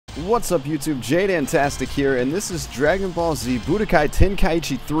What's up YouTube, jDantastic here, and this is Dragon Ball Z Budokai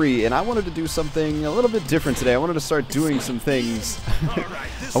Tenkaichi 3, and I wanted to do something a little bit different today. I wanted to start doing some things.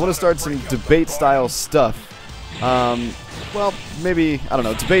 I want to start some debate style stuff. Well, maybe, I don't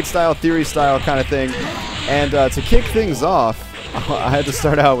know, debate style, theory style kind of thing. And to kick things off, I had to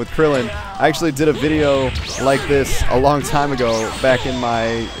start out with Krillin. I actually did a video like this a long time ago, back in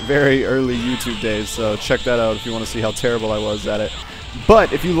my very early YouTube days, so check that out if you want to see how terrible I was at it.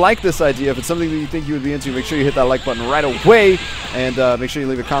 But if you like this idea, if it's something that you think you would be into, make sure you hit that like button right away, and make sure you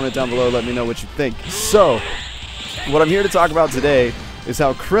leave a comment down below, let me know what you think. So, what I'm here to talk about today is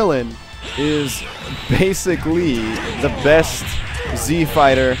how Krillin is basically the best Z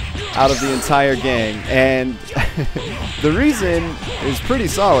fighter out of the entire gang, and the reason is pretty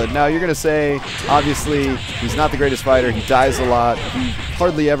solid. Now, you're going to say, obviously, he's not the greatest fighter, he dies a lot, he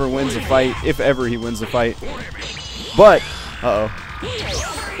hardly ever wins a fight, if ever he wins a fight, but,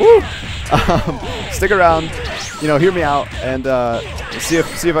 stick around, you know, hear me out, and see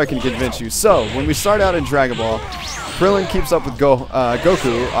if I can convince you. So, when we start out in Dragon Ball, Krillin keeps up with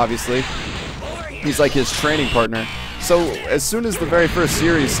Goku, obviously. He's like his training partner. So, as soon as the very first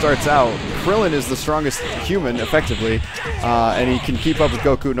series starts out, Krillin is the strongest human, effectively, and he can keep up with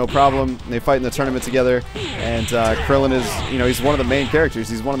Goku no problem. They fight in the tournament together, and Krillin is, you know, he's one of the main characters.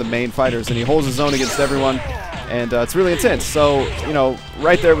 He's one of the main fighters, and he holds his own against everyone. And it's really intense. So, you know,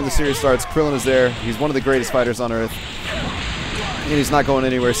 right there when the series starts, Krillin is there. He's one of the greatest fighters on Earth. And he's not going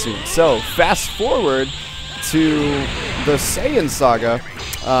anywhere soon. So, fast forward to the Saiyan saga.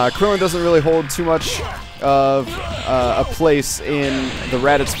 Krillin doesn't really hold too much of a place in the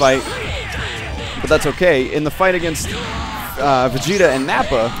Raditz fight. But that's okay. In the fight against Vegeta and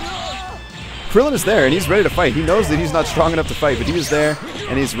Nappa, Krillin is there and he's ready to fight. He knows that he's not strong enough to fight, but he is there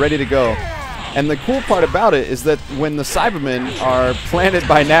and he's ready to go. And the cool part about it is that when the Cybermen are planted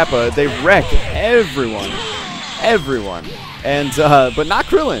by Nappa, they wreck everyone. Everyone. And, but not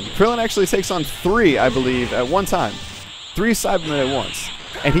Krillin. Krillin actually takes on 3, I believe, at one time. 3 Cybermen at once.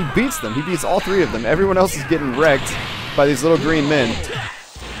 And he beats them. He beats all 3 of them. Everyone else is getting wrecked by these little green men.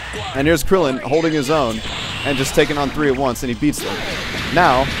 And here's Krillin holding his own and just taking on 3 at once, and he beats them.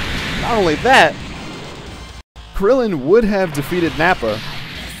 Now, not only that, Krillin would have defeated Nappa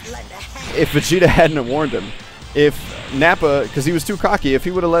if Vegeta hadn't warned him. If Nappa, because he was too cocky, if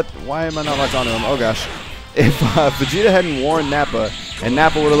he would have let, why am I not locked onto him? Oh gosh. If Vegeta hadn't warned Nappa, and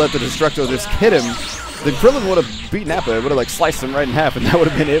Nappa would have let the Destructo just hit him, then Krillin would have beat Nappa. It would have like sliced him right in half, and that would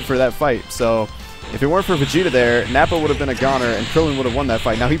have been it for that fight. So, if it weren't for Vegeta there, Nappa would have been a goner, and Krillin would have won that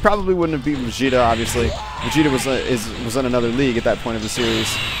fight. Now, he probably wouldn't have beaten Vegeta, obviously. Vegeta was in another league at that point of the series.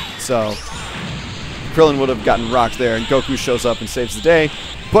 So, Krillin would have gotten rocked there, and Goku shows up and saves the day.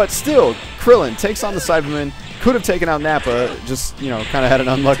 But still, Krillin takes on the Cybermen, could have taken out Nappa, just, you know, kind of had an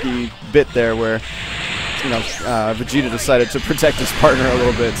unlucky bit there where, you know, Vegeta decided to protect his partner a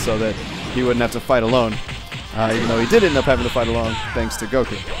little bit so that he wouldn't have to fight alone, even though he did end up having to fight alone thanks to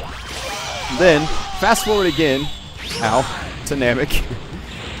Goku. Then, fast forward again, to Namek,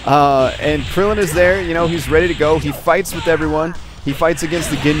 and Krillin is there, you know, he's ready to go, he fights with everyone. He fights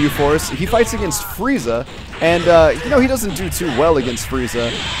against the Ginyu Force. He fights against Frieza. And, you know, he doesn't do too well against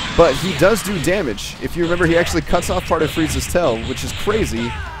Frieza, but he does do damage. If you remember, he actually cuts off part of Frieza's tail, which is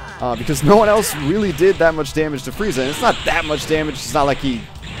crazy, because no one else really did that much damage to Frieza. And it's not that much damage. It's not like he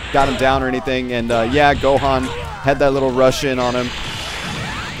got him down or anything. And, yeah, Gohan had that little rush in on him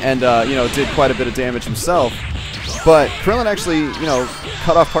and, you know, did quite a bit of damage himself. But Krillin actually, you know,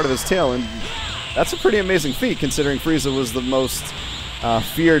 cut off part of his tail, and that's a pretty amazing feat, considering Frieza was the most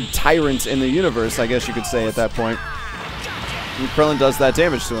feared tyrant in the universe, I guess you could say at that point. And Krillin does that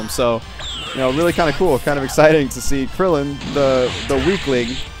damage to him, so, you know, really kind of cool, kind of exciting to see Krillin, the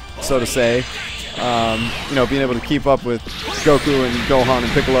weakling, so to say, you know, being able to keep up with Goku and Gohan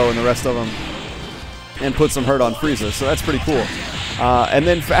and Piccolo and the rest of them, and put some hurt on Frieza, so that's pretty cool. And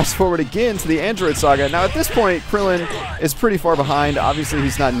then fast forward again to the Android Saga. Now at this point, Krillin is pretty far behind. Obviously,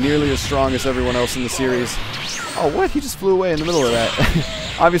 he's not nearly as strong as everyone else in the series. Oh, what? He just flew away in the middle of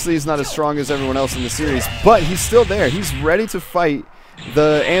that. Obviously, he's not as strong as everyone else in the series, but he's still there. He's ready to fight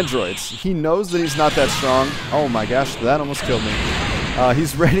the androids. He knows that he's not that strong. Oh my gosh, that almost killed me.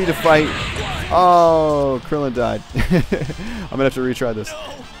 He's ready to fight. Oh, Krillin died. I'm going to have to retry this.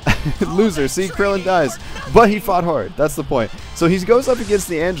 Loser. See, Krillin dies. But he fought hard. That's the point. So he goes up against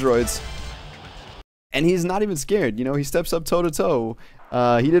the androids, and he's not even scared. You know, he steps up toe-to-toe.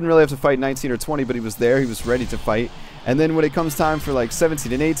 He didn't really have to fight 19 or 20, but he was there. He was ready to fight. And then when it comes time for like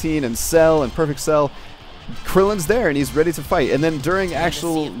 17 and 18 and Cell and Perfect Cell, Krillin's there and he's ready to fight. And then during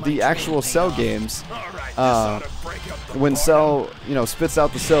the actual Cell games, when Cell, you know, spits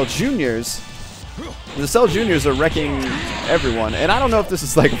out the Cell Juniors, the Cell Juniors are wrecking everyone. And I don't know if this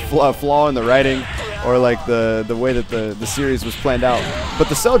is like a flaw in the writing or like the way that the series was planned out, but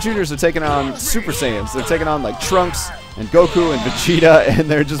the Cell Juniors are taking on Super Saiyans. They're taking on like Trunks and Goku and Vegeta, and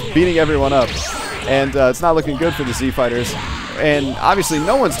they're just beating everyone up. And it's not looking good for the Z Fighters. And obviously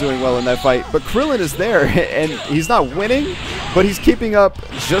no one's doing well in that fight, but Krillin is there, and he's not winning, but he's keeping up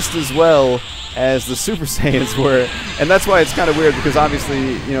just as well as the Super Saiyans were. And that's why it's kind of weird, because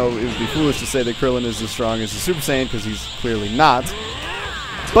obviously, you know, it would be foolish to say that Krillin is as strong as the Super Saiyan, because he's clearly not.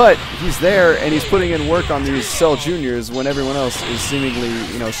 But he's there, and he's putting in work on these Cell Juniors when everyone else is seemingly,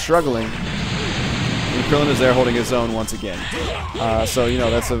 you know, struggling. And Krillin is there holding his own once again. So, you know,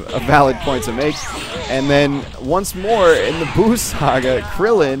 that's a valid point to make. And then, once more, in the Boo saga,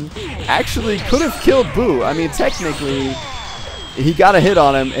 Krillin actually could have killed Boo. I mean, technically, he got a hit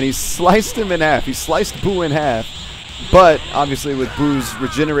on him, and he sliced him in half. He sliced Boo in half. But, obviously, with Boo's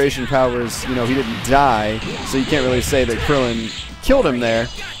regeneration powers, you know, he didn't die. So you can't really say that Krillin killed him there.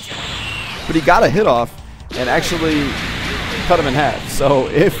 But he got a hit off and actually cut him in half. So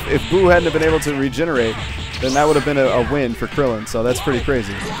if Boo hadn't been able to regenerate, then that would have been a win for Krillin. So that's pretty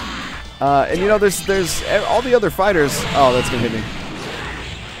crazy. And you know, there's all the other fighters. Oh, that's gonna hit me.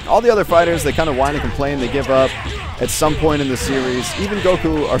 All the other fighters, they kind of whine and complain. They give up at some point in the series. Even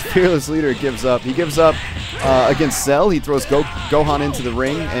Goku, our fearless leader, gives up. He gives up against Cell. He throws Gohan into the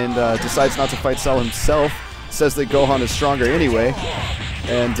ring and decides not to fight Cell himself. Says that Gohan is stronger anyway.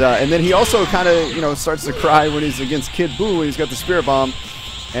 And then he also kind of, you know, starts to cry when he's against Kid Buu when he's got the Spirit Bomb.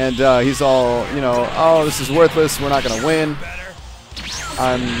 And he's all, you know, oh, this is worthless. We're not going to win.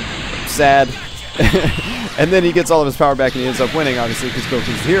 I'm sad. And then he gets all of his power back and he ends up winning, obviously, because Goku's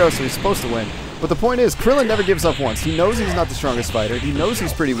the hero, so he's supposed to win. But the point is, Krillin never gives up once. He knows he's not the strongest fighter. He knows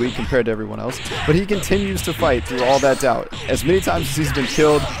he's pretty weak compared to everyone else. But he continues to fight through all that doubt. As many times as he's been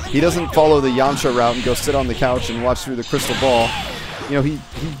killed, he doesn't follow the Yamcha route and go sit on the couch and watch through the crystal ball. You know, he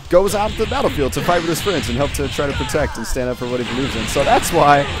goes out to the battlefield to fight with his friends and help to try to protect and stand up for what he believes in. So that's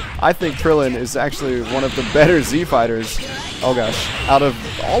why I think Krillin is actually one of the better Z fighters, oh gosh, out of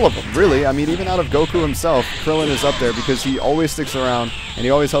all of them, really. I mean, even out of Goku himself, Krillin is up there because he always sticks around and he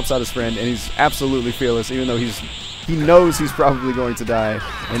always helps out his friend, and he's absolutely fearless, even though he knows he's probably going to die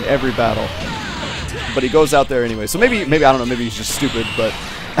in every battle. But he goes out there anyway. So maybe I don't know, maybe he's just stupid, but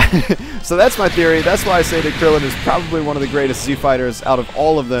so that's my theory. That's why I say that Krillin is probably one of the greatest Z fighters out of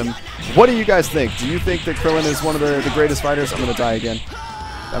all of them. What do you guys think? Do you think that Krillin is one of the greatest fighters? I'm going to die again.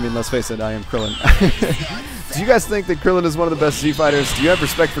 I mean, let's face it, I am Krillin. Do you guys think that Krillin is one of the best Z fighters? Do you have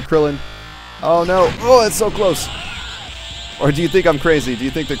respect for Krillin? Oh no. Oh, it's so close. Or do you think I'm crazy? Do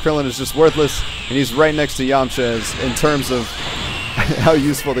you think that Krillin is just worthless and he's right next to Yamcha in terms of how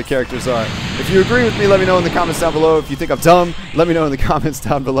useful the characters are? If you agree with me, let me know in the comments down below. If you think I'm dumb, let me know in the comments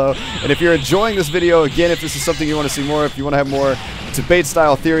down below. And if you're enjoying this video, again, if this is something you want to see more, if you want to have more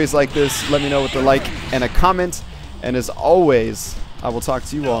debate-style theories like this, let me know with a like and a comment. And as always, I will talk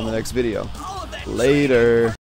to you all in the next video. Later.